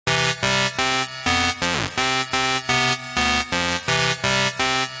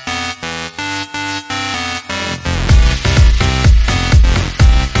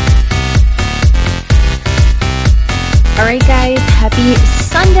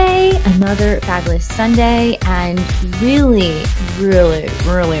another fabulous Sunday, and really, really,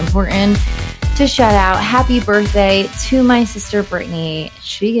 really important to shout out happy birthday to my sister Brittany.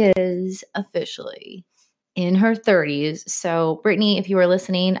 She is officially in her 30s. So, Brittany, if you are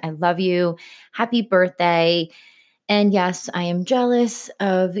listening, I love you. Happy birthday. And yes, I am jealous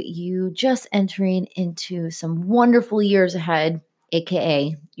of you just entering into some wonderful years ahead,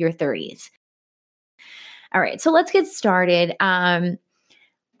 aka your 30s. All right, so let's get started. I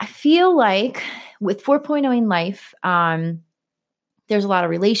feel like with 4.0 in life, there's a lot of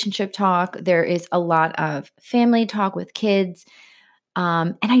relationship talk. There is a lot of family talk with kids.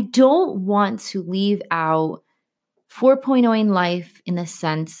 And I don't want to leave out 4.0 in life in the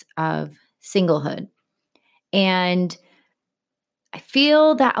sense of singlehood. And I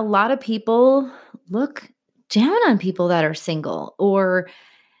feel that a lot of people look down on people that are single, or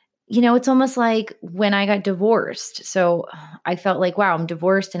it's almost like when I got divorced. So I felt like, wow, I'm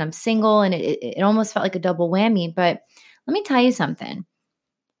divorced and I'm single, and it almost felt like a double whammy. But let me tell you something.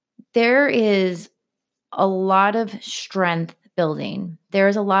 There is a lot of strength building. There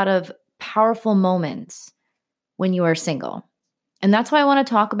is a lot of powerful moments when you are single. And that's why I want to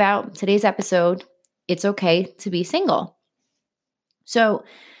talk about today's episode. It's okay to be single. So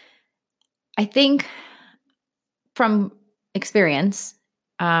I think from experience,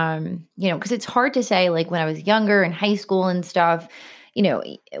 because it's hard to say, like when I was younger in high school and stuff,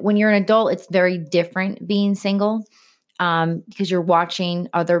 when you're an adult, it's very different being single, because you're watching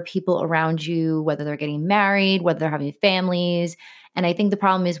other people around you, whether they're getting married, whether they're having families. And I think the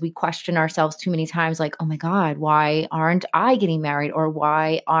problem is we question ourselves too many times, like, oh my God, why aren't I getting married? Or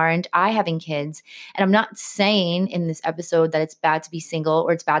why aren't I having kids? And I'm not saying in this episode that it's bad to be single,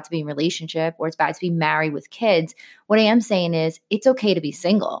 or it's bad to be in a relationship, or it's bad to be married with kids. What I am saying is it's okay to be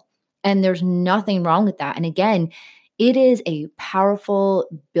single. And there's nothing wrong with that. And again, it is a powerful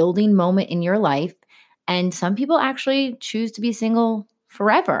building moment in your life. And some people actually choose to be single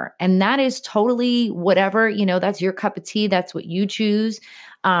forever. And that is totally whatever, that's your cup of tea. That's what you choose.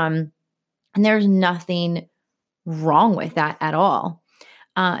 And there's nothing wrong with that at all.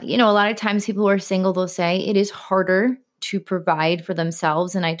 A lot of times people who are single, they'll say it is harder to provide for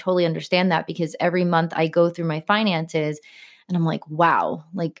themselves. And I totally understand that, because every month I go through my finances and I'm like, wow,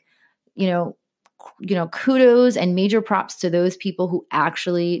 like, kudos and major props to those people who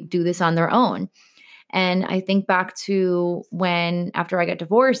actually do this on their own. And I think back to when, after I got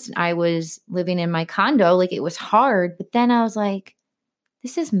divorced, I was living in my condo, like it was hard, but then I was like,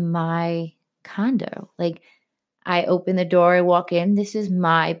 this is my condo. Like I open the door, I walk in, this is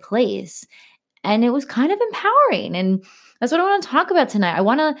my place. And it was kind of empowering. And that's what I want to talk about tonight. I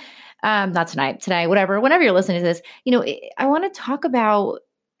want to, not tonight, today, whatever, whenever you're listening to this, I want to talk about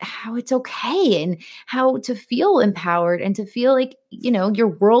how it's okay and how to feel empowered and to feel like, your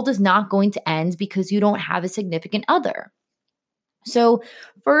world is not going to end because you don't have a significant other. So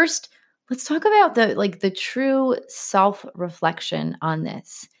first, let's talk about the true self-reflection on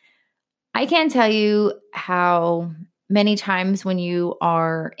this. I can't tell you how many times when you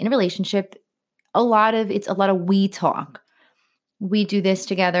are in a relationship, it's a lot of we talk. We do this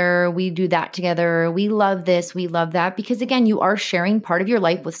together, we do that together, we love this, we love that, because again, you are sharing part of your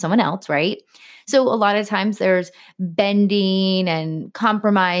life with someone else, right? So a lot of times there's bending and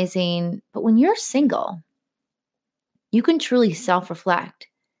compromising, but when you're single, you can truly self-reflect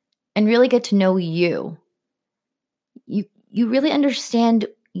and really get to know you. You really understand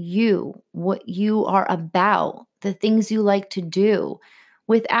you, what you are about, the things you like to do,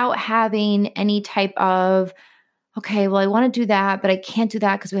 without having any type of, okay, well, I want to do that, but I can't do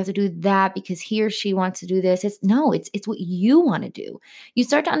that because we have to do that because he or she wants to do this. It's what you want to do. You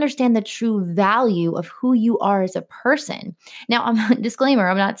start to understand the true value of who you are as a person. Now, disclaimer,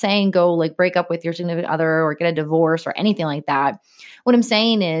 I'm not saying go like break up with your significant other or get a divorce or anything like that. What I'm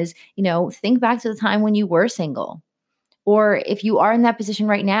saying is, think back to the time when you were single. Or if you are in that position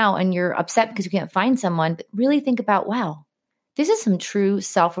right now and you're upset because you can't find someone, but really think about, wow, this is some true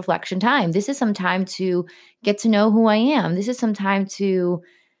self-reflection time. This is some time to get to know who I am. This is some time to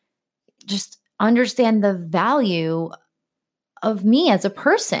just understand the value of me as a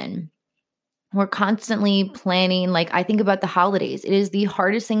person. We're constantly planning. Like I think about the holidays. It is the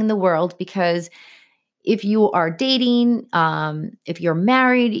hardest thing in the world, because if you are dating, if you're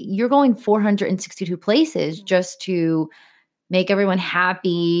married, you're going 462 places just to make everyone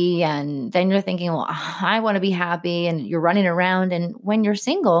happy. And then you're thinking, well, I want to be happy. And you're running around. And when you're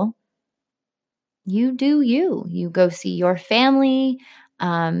single, you do you. You go see your family.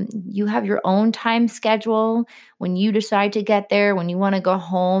 You have your own time schedule. When you decide to get there, when you want to go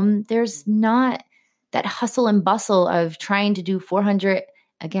home, there's not that hustle and bustle of trying to do 400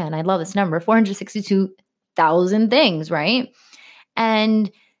 again, I love this number, 462,000 things, right?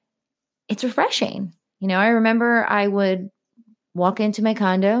 And it's refreshing. I remember I would walk into my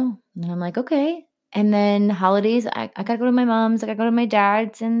condo and I'm like, okay. And then holidays, I got to go to my mom's, I got to go to my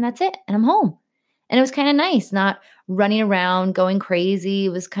dad's, and that's it. And I'm home. And it was kind of nice, not running around, going crazy. It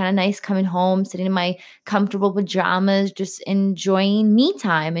was kind of nice coming home, sitting in my comfortable pajamas, just enjoying me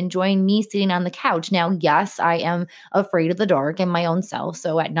time, enjoying me sitting on the couch. Now, yes, I am afraid of the dark and my own self.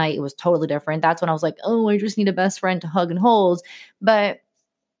 So at night, it was totally different. That's when I was like, oh, I just need a best friend to hug and hold. But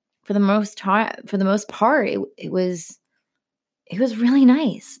for the most part, it was really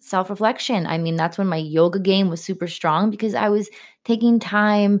nice. Self-reflection. I mean, that's when my yoga game was super strong because I was taking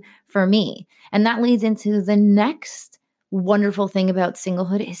time for me. And that leads into the next wonderful thing about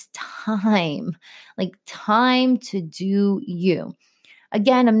singlehood is time. Like time to do you.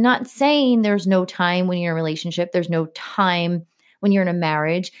 Again, I'm not saying there's no time when you're in a relationship. There's no time when you're in a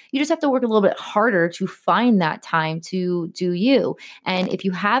marriage. You just have to work a little bit harder to find that time to do you. And if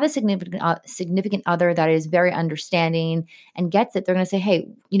you have a significant other that is very understanding and gets it, they're going to say, hey,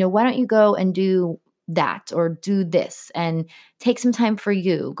 why don't you go and do that or do this and take some time for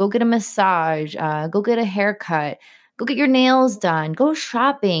you. Go get a massage, go get a haircut, go get your nails done, go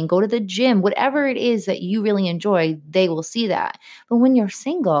shopping, go to the gym, whatever it is that you really enjoy, they will see that. But when you're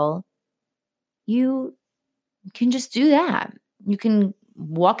single, you can just do that. You can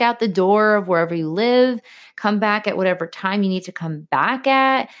walk out the door of wherever you live, come back at whatever time you need to come back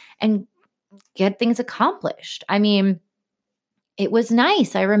at, and get things accomplished. I mean, it was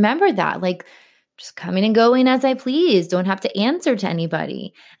nice. I remember that. Like, just coming and going as I please. Don't have to answer to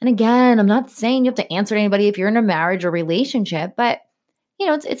anybody. And again, I'm not saying you have to answer to anybody if you're in a marriage or relationship, but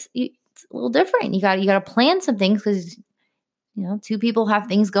it's a little different. You got to plan some things because two people have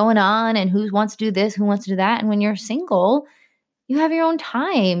things going on, and who wants to do this, who wants to do that. And when you're single, you have your own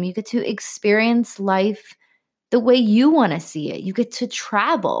time. You get to experience life the way you want to see it. You get to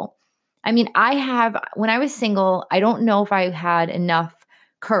travel. I mean, when I was single, I don't know if I had enough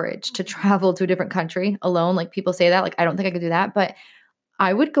courage to travel to a different country alone. Like people say that, like, I don't think I could do that, but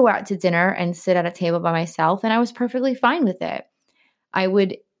I would go out to dinner and sit at a table by myself, and I was perfectly fine with it. I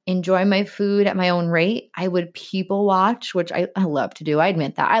would enjoy my food at my own rate. I would people watch, which I love to do. I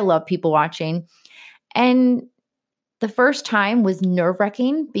admit that. I love people watching. And the first time was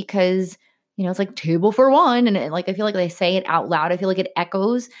nerve-wracking because, it's like table for one. And I feel like they say it out loud. I feel like it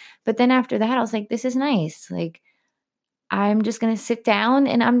echoes. But then after that, I was like, this is nice. Like, I'm just going to sit down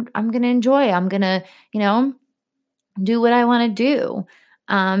and I'm going to enjoy. I'm going to, do what I want to do.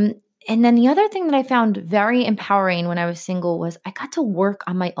 And then the other thing that I found very empowering when I was single was I got to work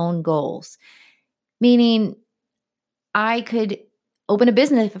on my own goals, meaning I could open a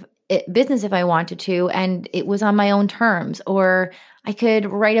business if I wanted to, and it was on my own terms, or I could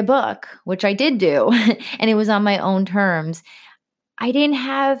write a book, which I did do, and it was on my own terms. I didn't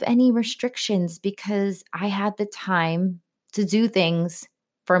have any restrictions because I had the time to do things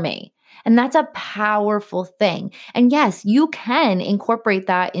for me. And that's a powerful thing. And yes, you can incorporate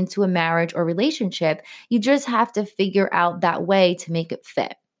that into a marriage or relationship. You just have to figure out that way to make it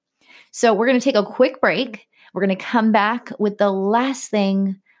fit. So we're going to take a quick break. We're going to come back with the last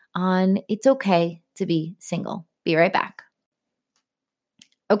thing on it's okay to be single. Be right back.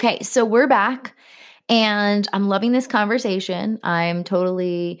 Okay, so we're back and I'm loving this conversation. I'm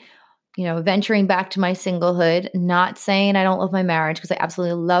totally, venturing back to my singlehood, not saying I don't love my marriage because I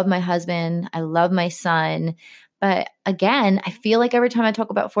absolutely love my husband. I love my son. But again, I feel like every time I talk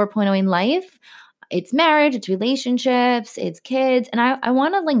about 4.0 in life, it's marriage, it's relationships, it's kids. And I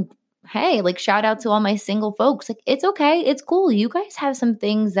want to hey, shout out to all my single folks. Like, it's okay. It's cool. You guys have some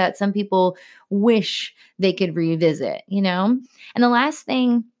things that some people wish they could revisit, And the last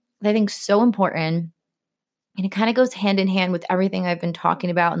thing that I think is so important, and it kind of goes hand in hand with everything I've been talking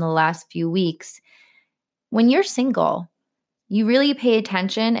about in the last few weeks. When you're single, you really pay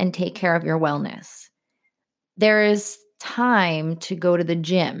attention and take care of your wellness. There is time to go to the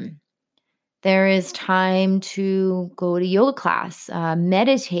gym. There is time to go to yoga class,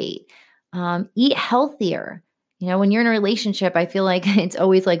 meditate, eat healthier. When you're in a relationship, I feel like it's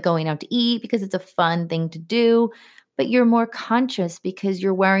always like going out to eat because it's a fun thing to do, but you're more conscious because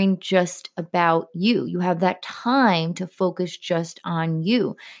you're worrying just about you. You have that time to focus just on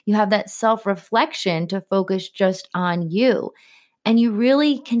you. You have that self-reflection to focus just on you. And you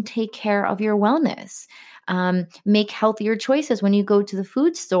really can take care of your wellness. Make healthier choices. When you go to the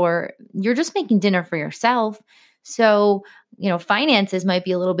food store, you're just making dinner for yourself. So, finances might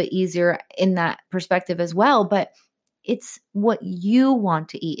be a little bit easier in that perspective as well. But it's what you want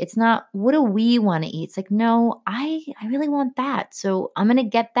to eat. It's not what do we want to eat. It's like, no, I really want that. So I'm going to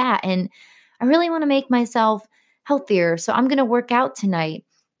get that. And I really want to make myself healthier. So I'm going to work out tonight.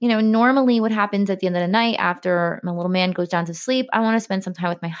 Normally what happens at the end of the night after my little man goes down to sleep, I want to spend some time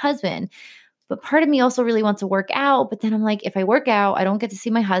with my husband. But part of me also really wants to work out. But then I'm like, if I work out, I don't get to see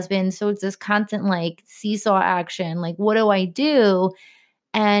my husband. So it's this constant like seesaw action. Like, what do I do?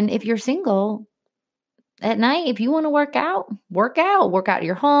 And if you're single, at night, if you want to work out at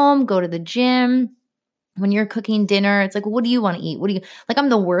your home, go to the gym. When you're cooking dinner, it's like, what do you want to eat? Like, I'm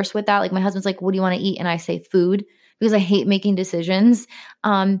the worst with that. Like, my husband's like, what do you want to eat? And I say food because I hate making decisions.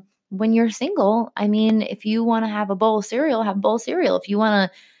 When you're single, I mean, if you want to have a bowl of cereal, have a bowl of cereal. If you want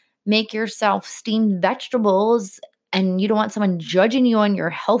to make yourself steamed vegetables and you don't want someone judging you on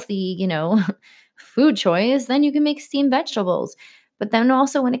your healthy, food choice, then you can make steamed vegetables. But then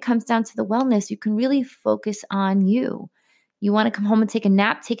also when it comes down to the wellness, you can really focus on you. You want to come home and take a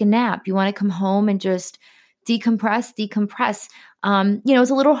nap, take a nap. You want to come home and just decompress, decompress. It's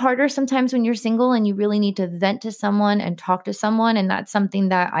a little harder sometimes when you're single and you really need to vent to someone and talk to someone. And that's something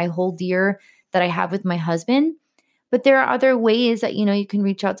that I hold dear that I have with my husband. But there are other ways that, you can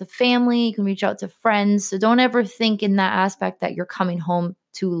reach out to family, you can reach out to friends. So don't ever think in that aspect that you're coming home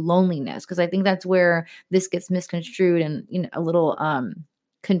to loneliness, because I think that's where this gets misconstrued and, a little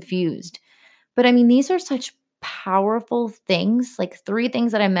confused. But I mean, these are such powerful things, like 3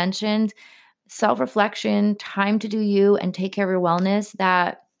 things that I mentioned: self-reflection, time to do you, and take care of your wellness,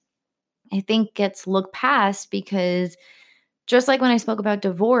 that I think gets looked past because just like when I spoke about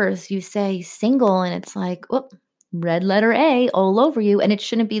divorce, you say single and it's like, oh, red letter A all over you. And it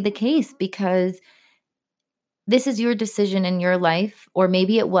shouldn't be the case because this is your decision in your life, or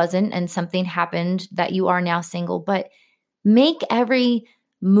maybe it wasn't and something happened that you are now single, but make every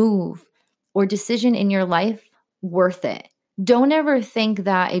move or decision in your life worth it. Don't ever think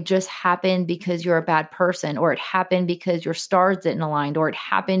that it just happened because you're a bad person, or it happened because your stars didn't align, or it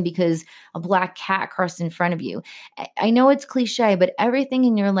happened because a black cat crossed in front of you. I know it's cliche, but everything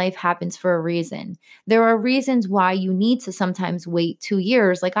in your life happens for a reason. There are reasons why you need to sometimes wait 2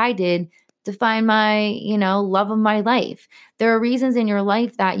 years, like I did, to find my, love of my life. There are reasons in your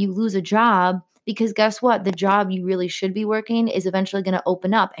life that you lose a job because guess what? The job you really should be working is eventually going to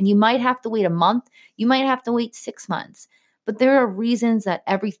open up, and you might have to wait a month. You might have to wait 6 months. But there are reasons that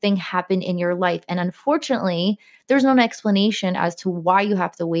everything happened in your life. And unfortunately, there's no explanation as to why you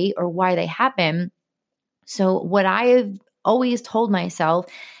have to wait or why they happen. So what I have always told myself,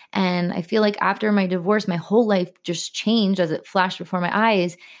 and I feel like after my divorce, my whole life just changed as it flashed before my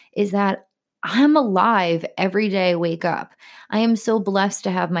eyes, is that I'm alive every day I wake up. I am so blessed to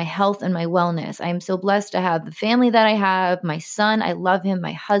have my health and my wellness. I am so blessed to have the family that I have, my son, I love him,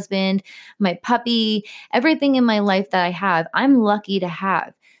 my husband, my puppy, everything in my life that I have, I'm lucky to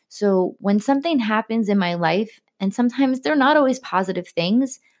have. So when something happens in my life, and sometimes they're not always positive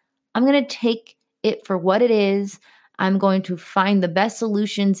things, I'm going to take it for what it is. I'm going to find the best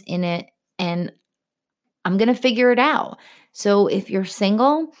solutions in it, and I'm going to figure it out. So if you're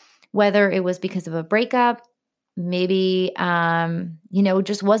single, whether it was because of a breakup, maybe something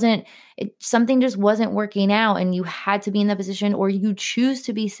just wasn't working out and you had to be in that position, or you choose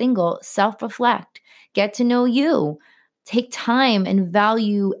to be single, self-reflect, get to know you, take time and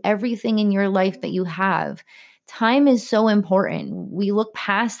value everything in your life that you have. Time is so important. We look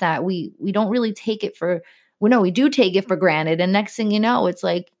past that. We don't really take it for, well, no, we do take it for granted. And next thing you know, it's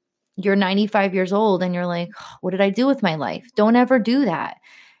like you're 95 years old and you're like, what did I do with my life? Don't ever do that.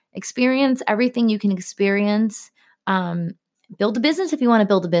 Experience everything you can experience. Build a business if you want to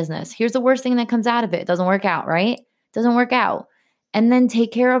build a business. Here's the worst thing that comes out of it. It doesn't work out, right? It doesn't work out. And then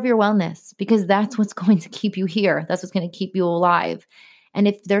take care of your wellness, because that's what's going to keep you here. That's what's going to keep you alive. And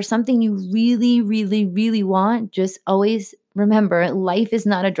if there's something you really, really, really want, just always remember, life is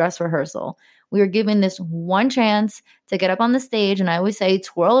not a dress rehearsal. We are given this one chance to get up on the stage. And I always say,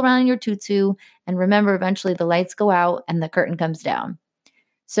 twirl around in your tutu, and remember, eventually the lights go out and the curtain comes down.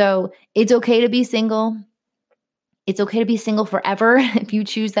 So it's okay to be single. It's okay to be single forever if you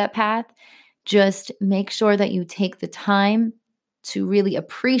choose that path. Just make sure that you take the time to really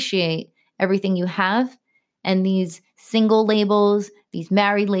appreciate everything you have. And these single labels, these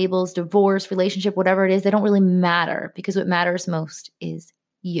married labels, divorce, relationship, whatever it is, they don't really matter, because what matters most is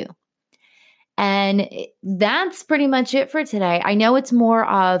you. And that's pretty much it for today. I know it's more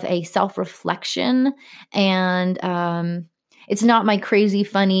of a self-reflection, and it's not my crazy,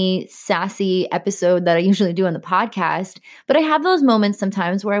 funny, sassy episode that I usually do on the podcast, but I have those moments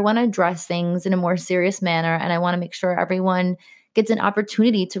sometimes where I want to address things in a more serious manner, and I want to make sure everyone gets an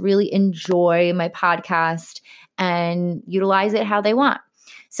opportunity to really enjoy my podcast and utilize it how they want.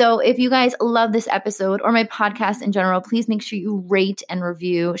 So if you guys love this episode or my podcast in general, please make sure you rate and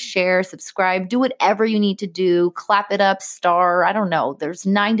review, share, subscribe, do whatever you need to do, clap it up, star, I don't know. There's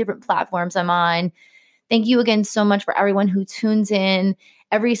 9 different platforms I'm on. Thank you again so much for everyone who tunes in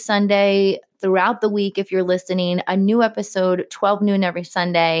every Sunday throughout the week. If you're listening, a new episode, 12 noon every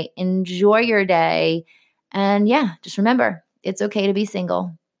Sunday. Enjoy your day. And yeah, just remember, it's okay to be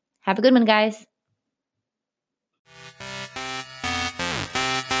single. Have a good one, guys.